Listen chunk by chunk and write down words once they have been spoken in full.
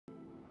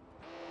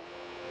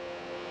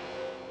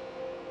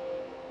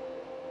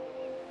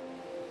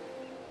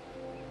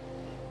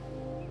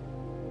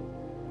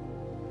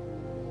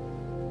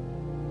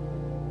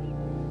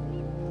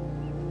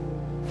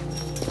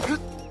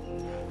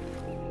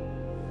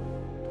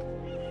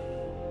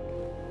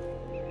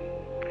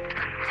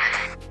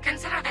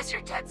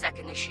Here's your DedSec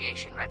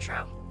initiation,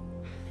 Retro.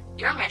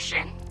 Your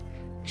mission,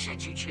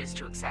 should you choose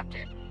to accept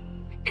it,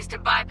 is to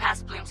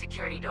bypass Bloom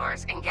security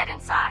doors and get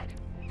inside.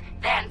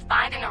 Then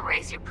find and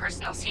erase your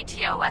personal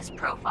CTOS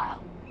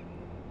profile.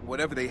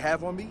 Whatever they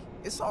have on me,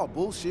 it's all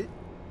bullshit.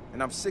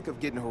 And I'm sick of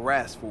getting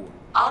harassed for it.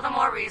 All the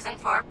more reason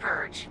for a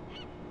purge.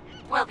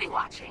 We'll be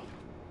watching.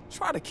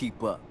 Try to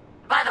keep up.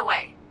 By the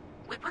way,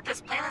 we put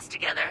this playlist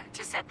together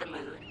to set the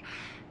mood.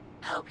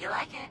 Hope you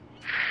like it.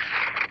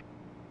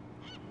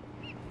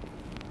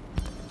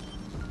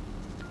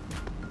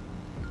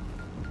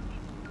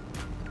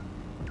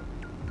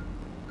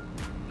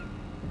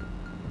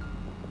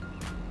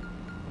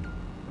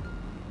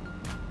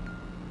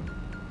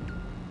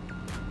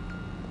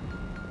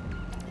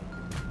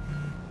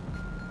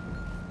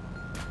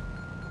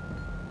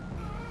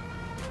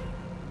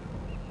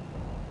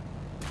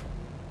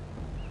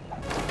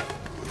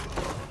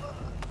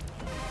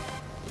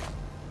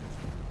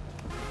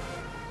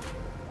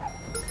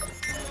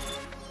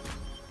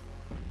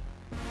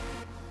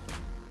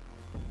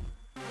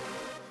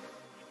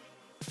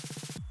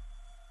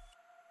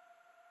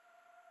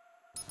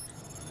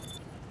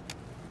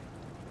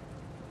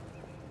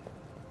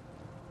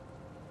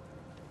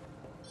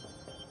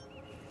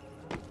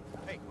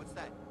 Hey, what's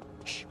that?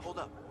 Shh, hold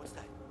up. What's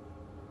that?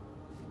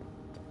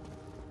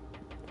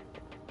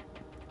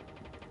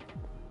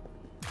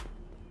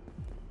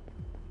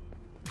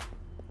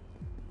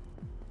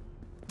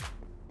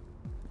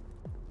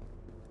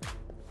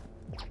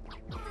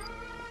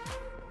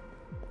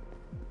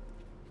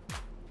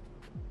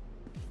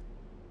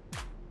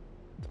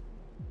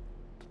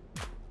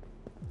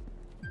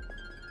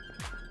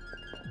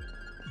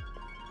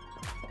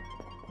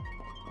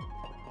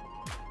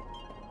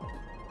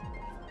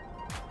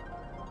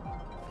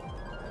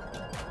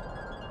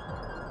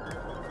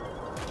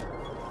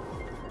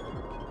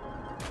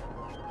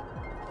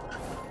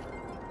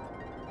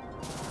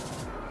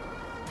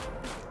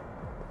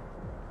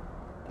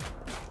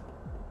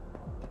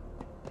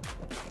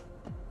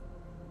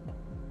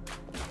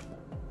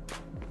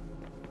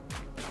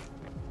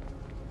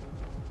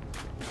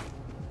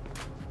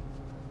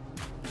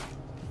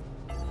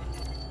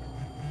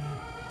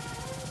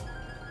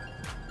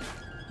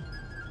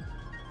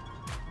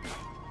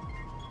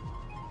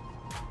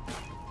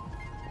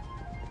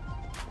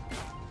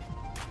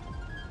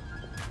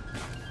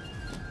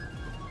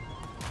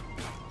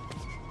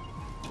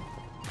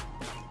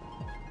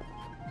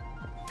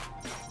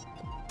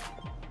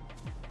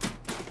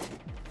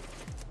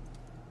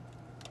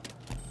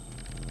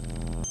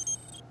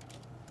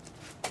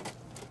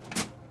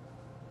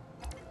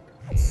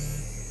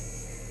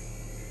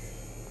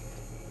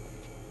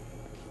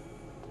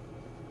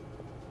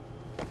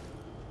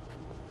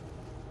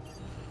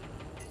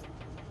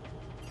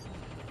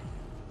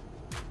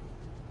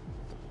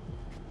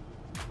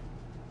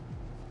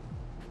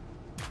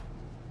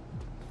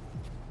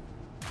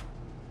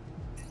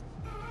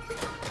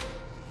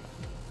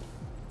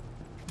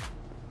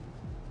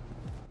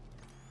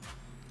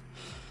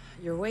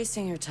 You're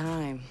wasting your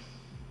time.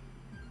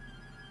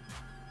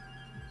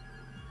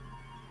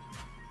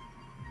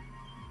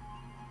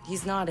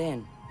 He's not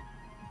in.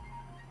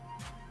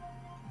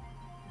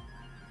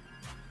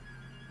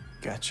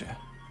 Gotcha.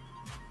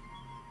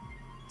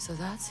 So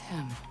that's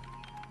him.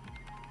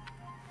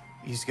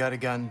 He's got a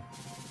gun.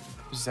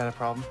 Is that a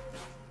problem?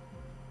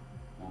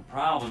 Well,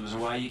 problems are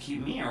why you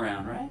keep me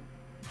around, right?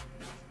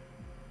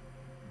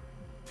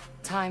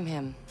 Time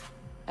him.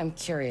 I'm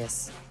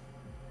curious.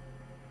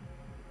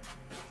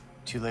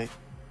 Too late.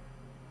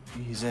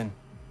 He's in.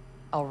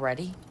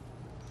 Already?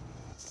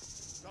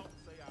 Don't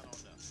say I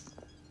don't know.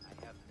 I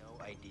have no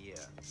idea.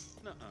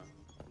 Nuh-uh.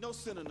 No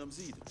synonyms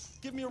either.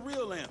 Give me a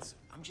real answer.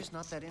 I'm just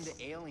not that into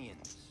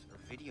aliens or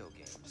video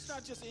games. It's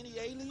not just any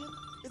alien.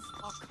 It's...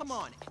 Oh, come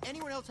on.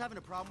 Anyone else having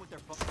a problem with their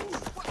phone? Ooh,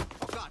 what?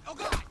 Oh, God. Oh,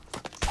 God!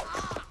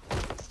 Ah!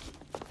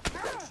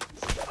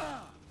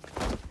 Ah!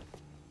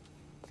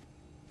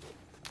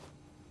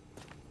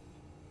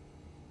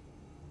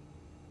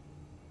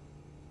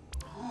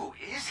 Who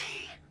is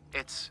he?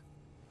 It's...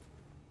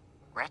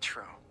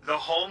 Retro. The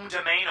home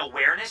domain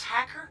awareness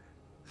hacker?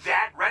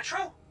 That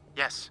Retro?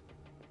 Yes.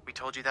 We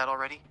told you that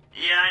already?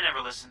 Yeah, I never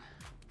listened.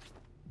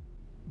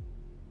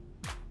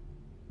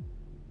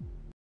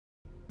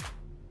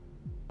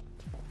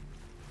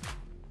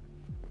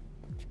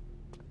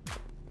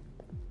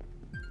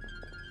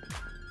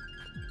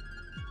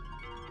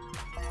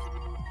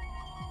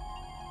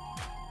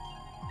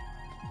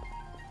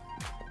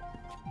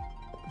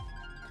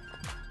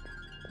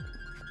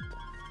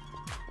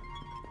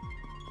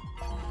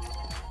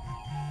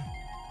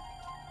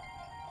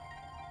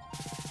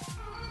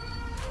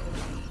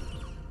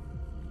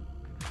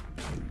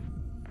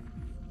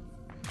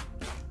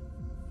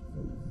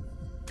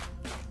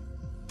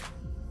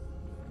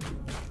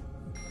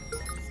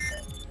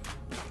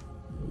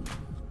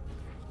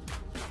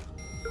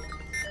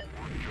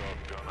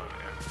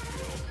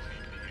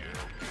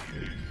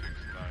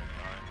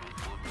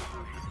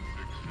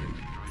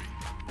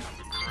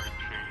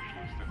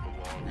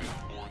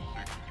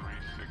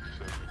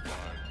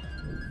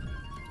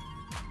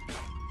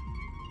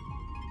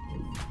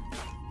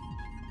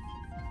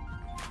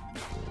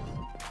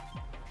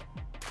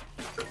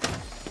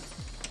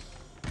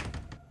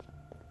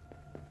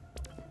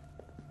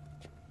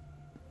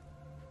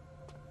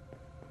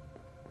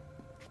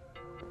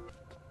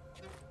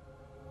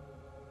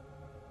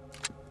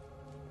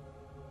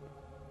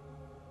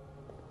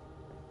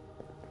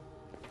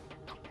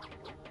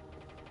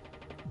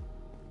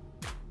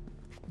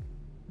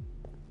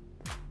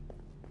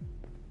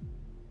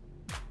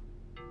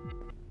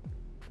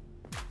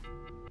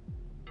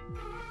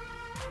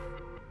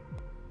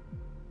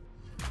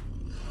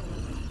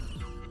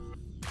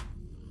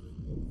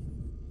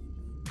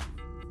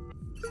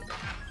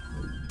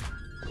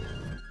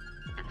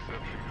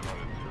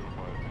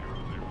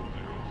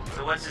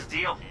 What's his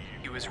deal?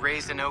 He was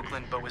raised in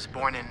Oakland, but was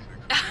born in...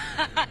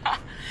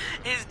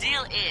 His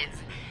deal is,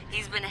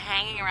 he's been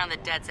hanging around the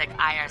DedSec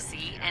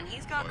IRC, and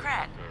he's got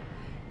cred.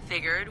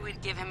 Figured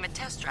we'd give him a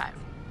test drive.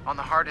 on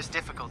the hardest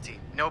difficulty.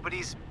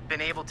 Nobody's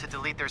been able to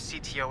delete their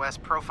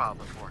CTOS profile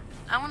before.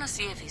 I want to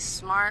see if he's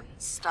smart,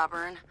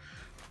 stubborn,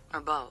 or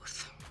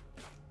both.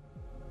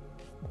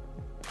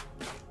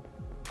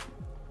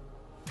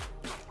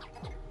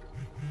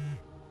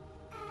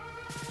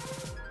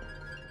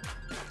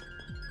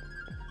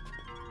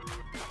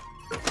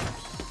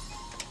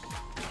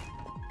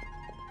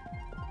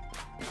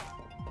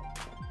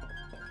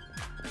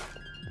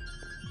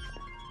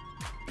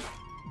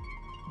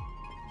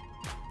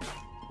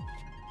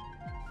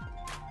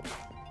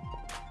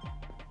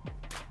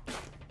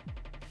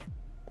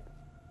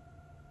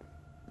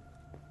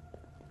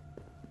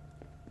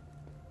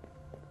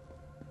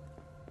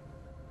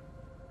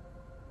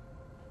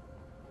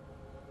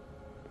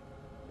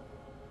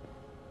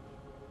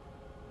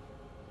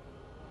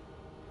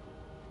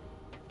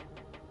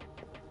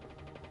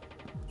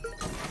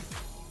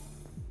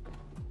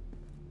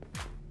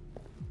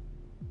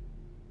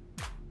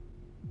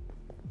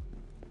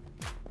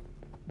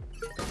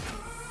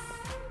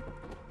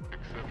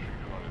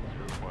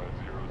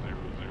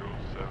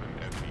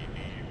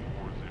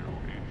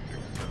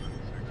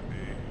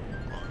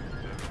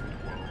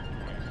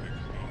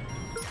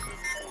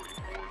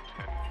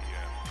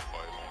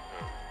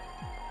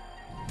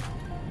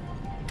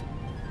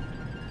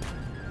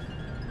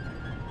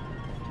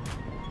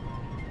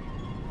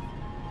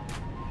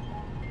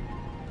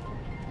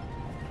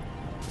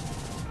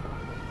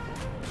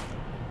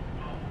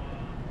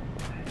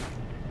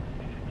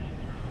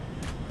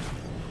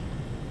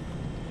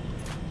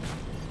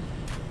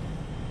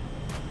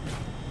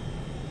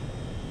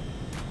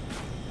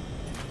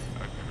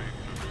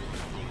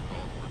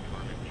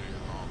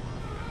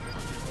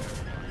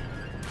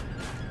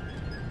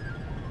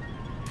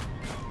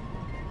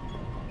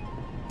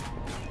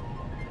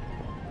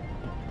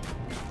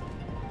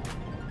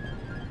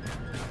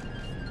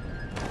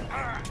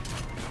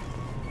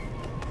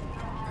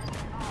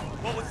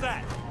 What was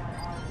that?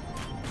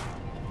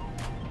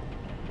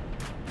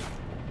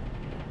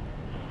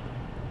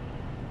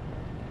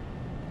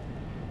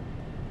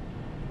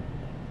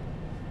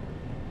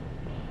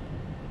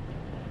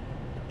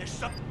 There's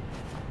some...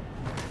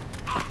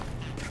 Ah!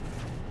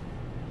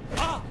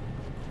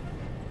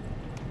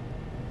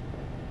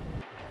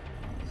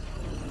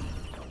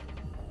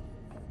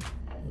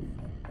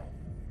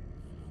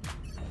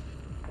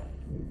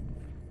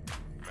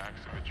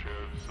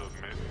 Maximachev,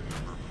 submit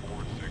number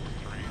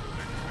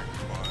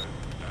 463665,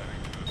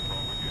 adding to the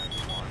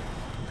propaganda line,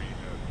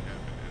 rehab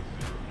cabin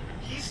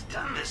S02. He's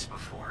done this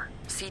before.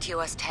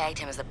 CTOS tagged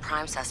him as the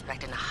prime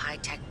suspect in a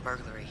high-tech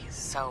burglary,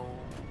 so...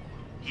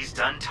 He's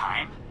done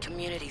time?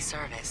 Community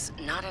service.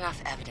 Not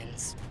enough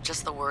evidence.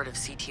 Just the word of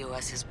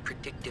CTOS's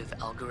predictive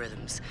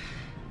algorithms.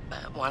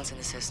 But once in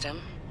the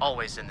system...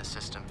 Always in the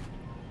system.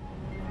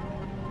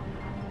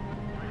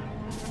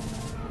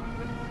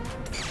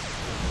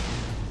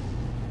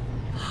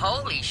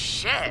 Holy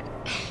shit!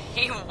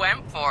 He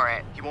went for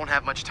it. He won't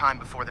have much time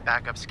before the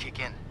backups kick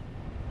in.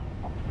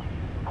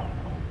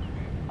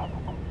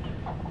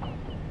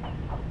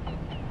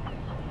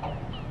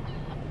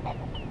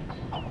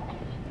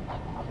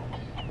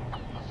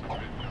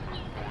 Submit number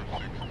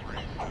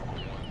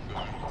 463717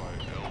 by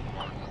L.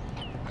 Martin,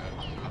 add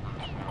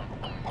servers now.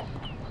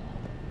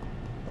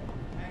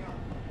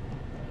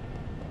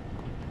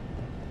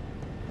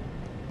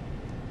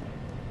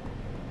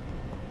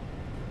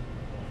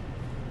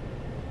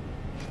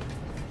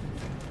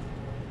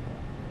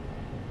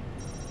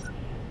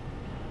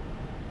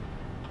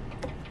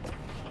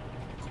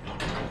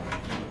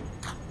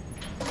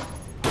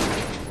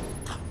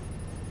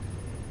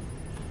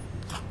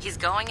 He's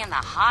going in the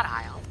hot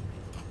aisle.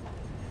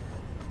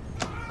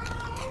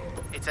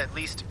 It's at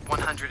least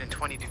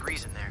 120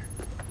 degrees in there.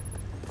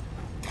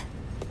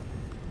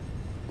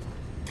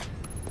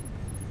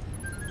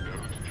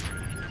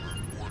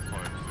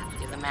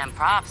 Give the man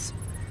props.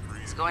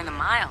 He's going the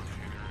mile.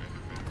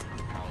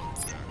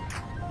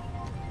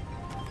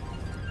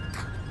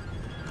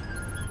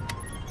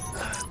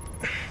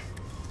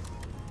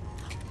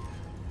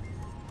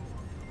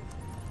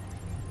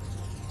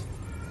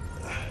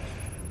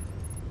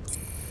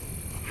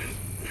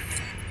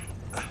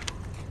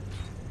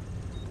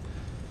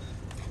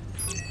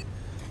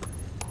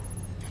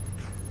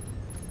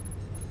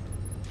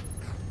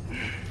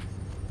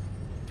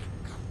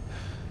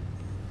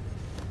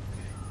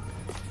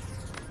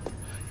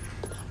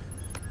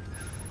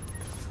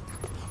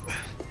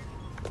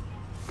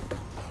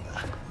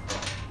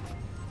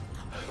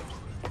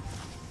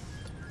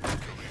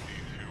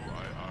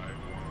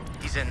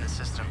 He's in the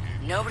system.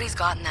 Nobody's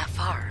gotten that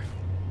far.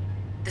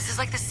 This is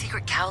like the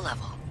secret cow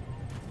level.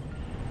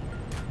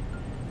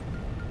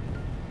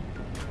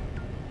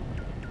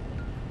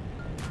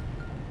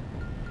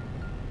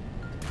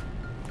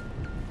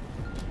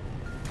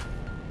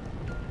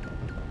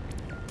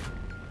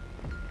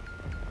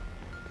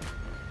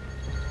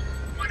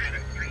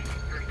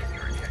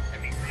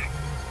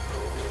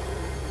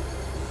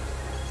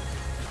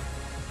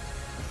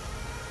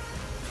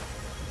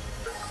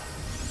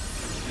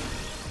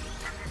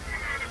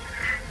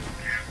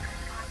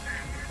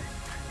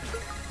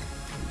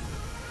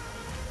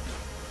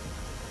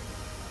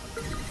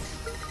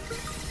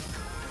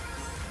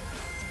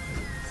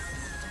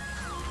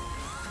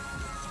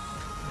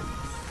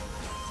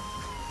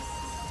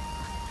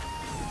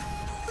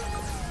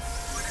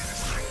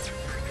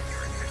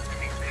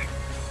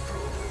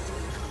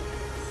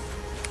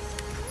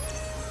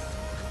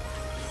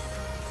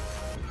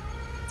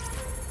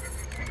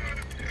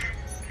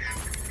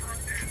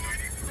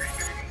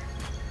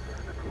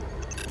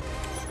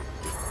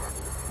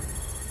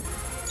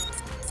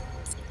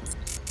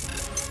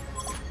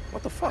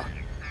 What the fuck?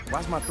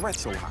 Why's my threat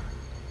so high?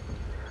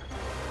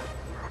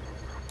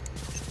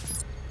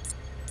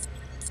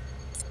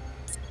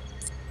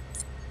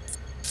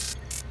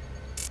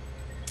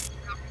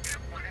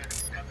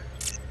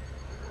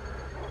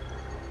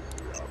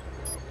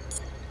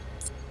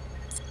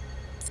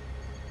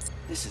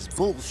 This is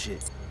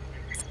bullshit.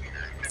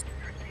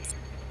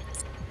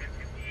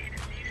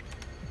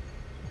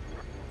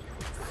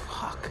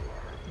 Fuck.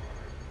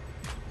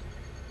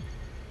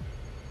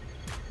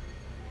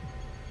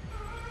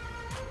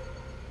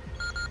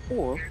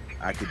 Or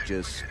I could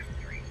just...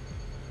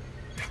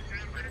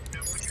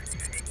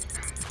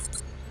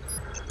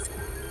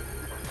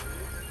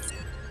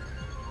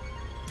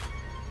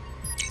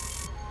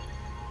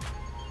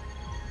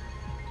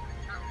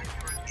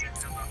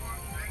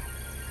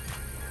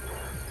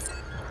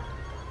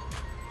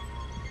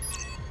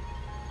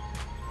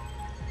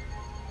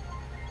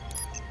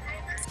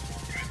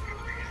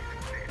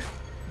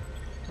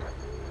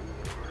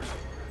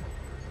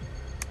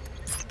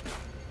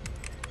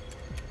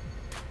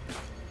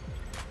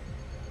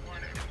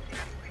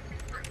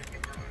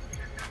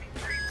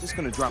 Just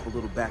gonna drop a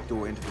little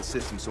backdoor into the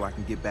system so I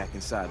can get back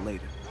inside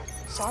later.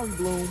 Sorry,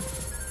 Bloom.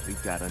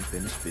 We've got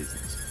unfinished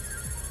business.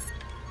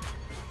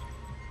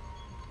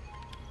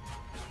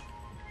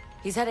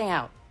 He's heading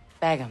out.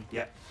 Bag him.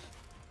 Yeah.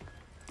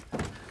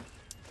 Ethan's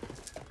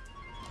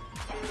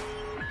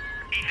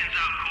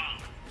out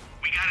cold.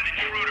 We got an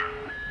intruder.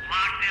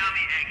 Lock down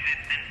the exit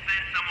and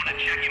send someone to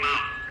check him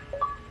out.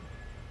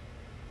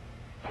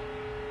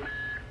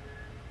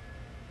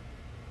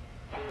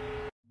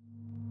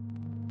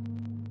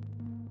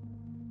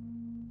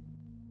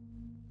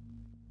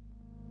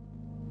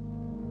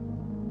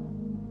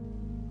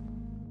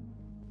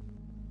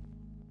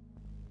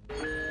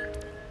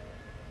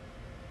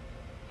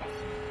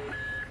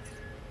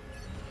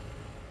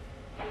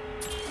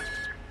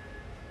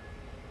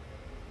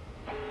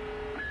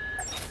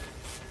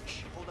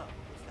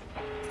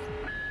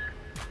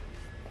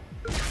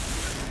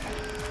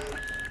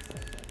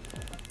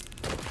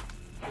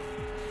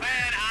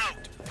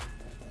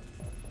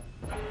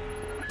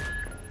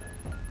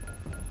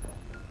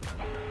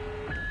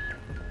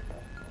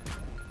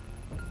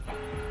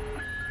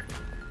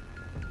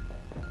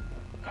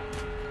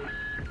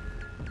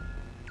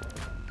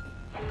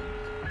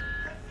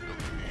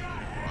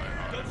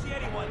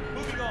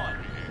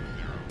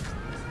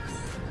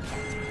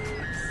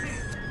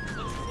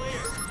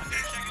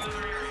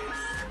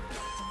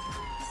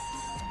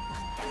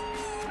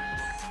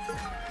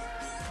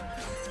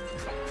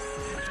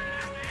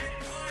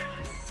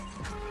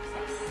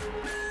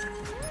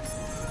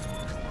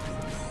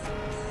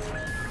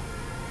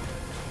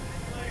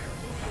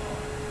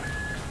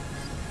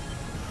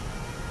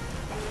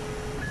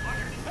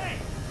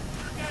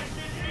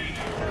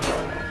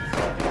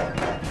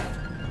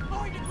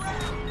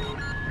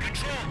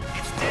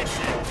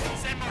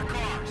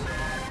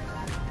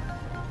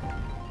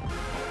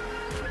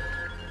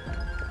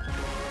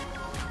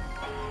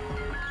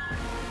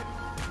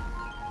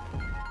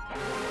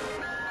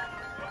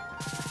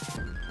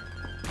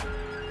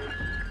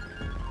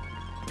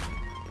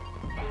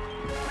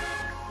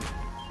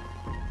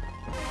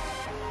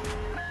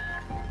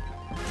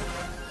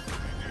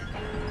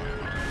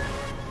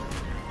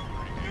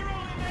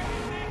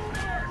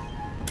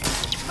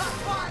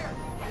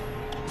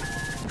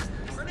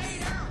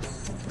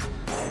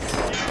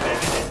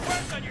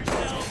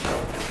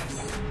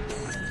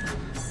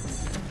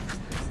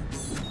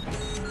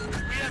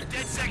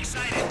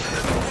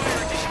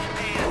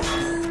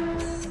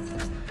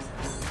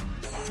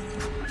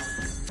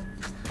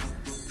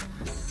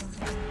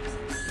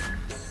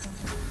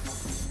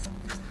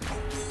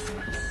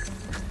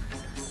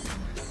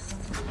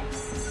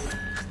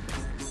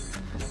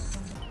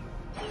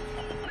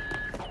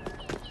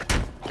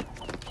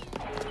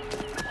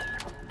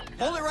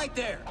 Hold it right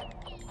there.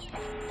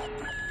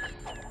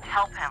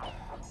 Help him.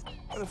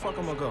 Where the fuck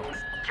am I go?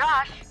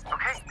 Josh!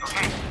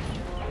 Okay.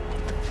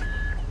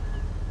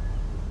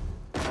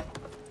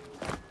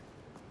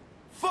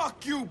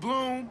 Fuck you,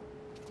 Bloom!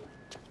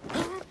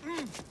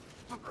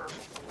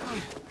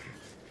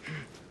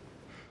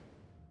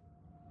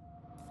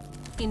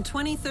 In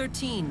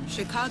 2013,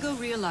 Chicago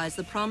realized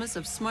the promise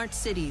of smart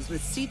cities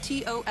with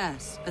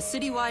CTOS, a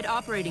citywide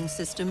operating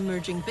system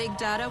merging big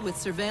data with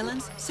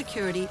surveillance,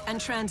 security, and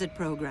transit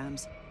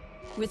programs.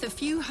 With a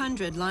few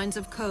hundred lines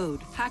of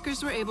code,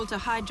 hackers were able to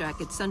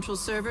hijack its central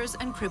servers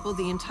and cripple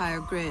the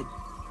entire grid.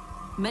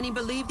 Many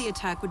believed the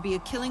attack would be a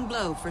killing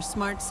blow for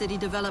smart city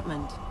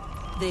development.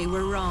 They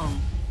were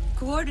wrong.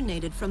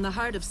 Coordinated from the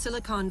heart of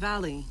Silicon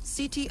Valley,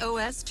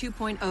 CTOS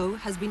 2.0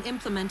 has been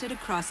implemented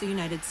across the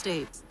United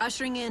States,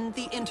 ushering in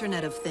the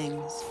Internet of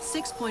Things.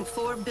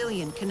 6.4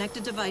 billion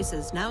connected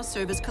devices now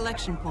serve as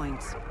collection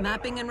points,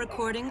 mapping and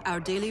recording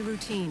our daily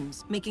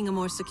routines, making a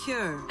more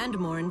secure and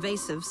more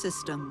invasive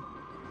system.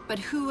 But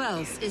who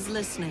else is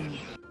listening?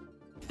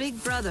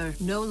 Big Brother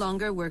no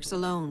longer works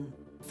alone.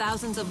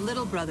 Thousands of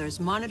little brothers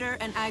monitor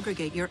and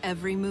aggregate your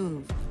every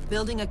move,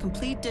 building a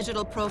complete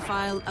digital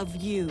profile of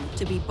you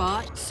to be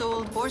bought,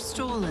 sold, or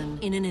stolen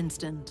in an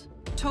instant.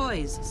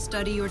 Toys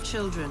study your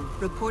children,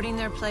 reporting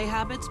their play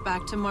habits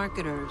back to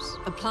marketers.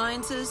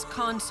 Appliances,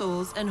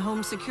 consoles, and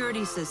home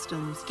security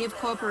systems give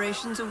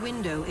corporations a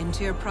window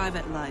into your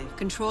private life.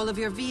 Control of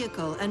your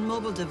vehicle and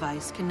mobile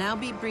device can now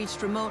be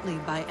breached remotely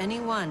by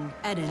anyone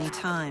at any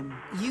time.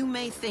 You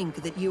may think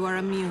that you are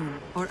immune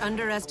or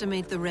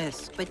underestimate the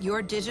risk, but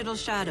your digital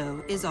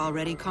shadow is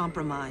already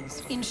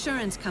compromised.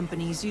 Insurance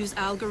companies use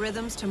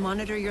algorithms to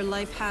monitor your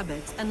life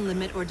habits and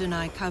limit or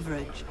deny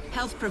coverage.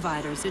 Health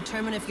providers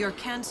determine if your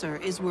cancer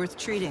is worth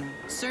treating.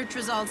 Search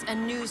results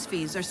and news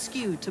feeds are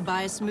skewed to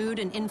bias mood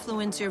and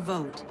influence your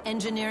vote,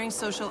 engineering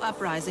social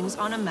uprisings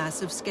on a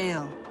massive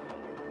scale.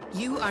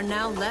 You are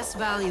now less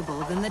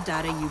valuable than the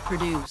data you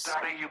produce.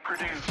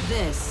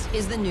 This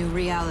is the new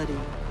reality.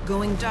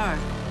 Going dark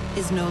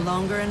is no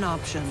longer an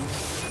option.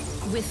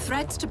 With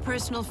threats to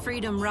personal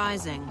freedom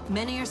rising,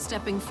 many are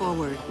stepping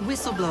forward.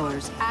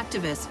 Whistleblowers,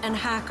 activists, and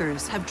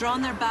hackers have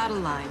drawn their battle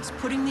lines,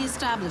 putting the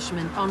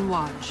establishment on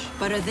watch.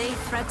 But are they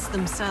threats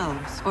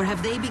themselves, or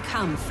have they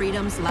become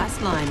freedom's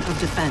last line of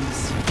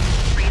defense?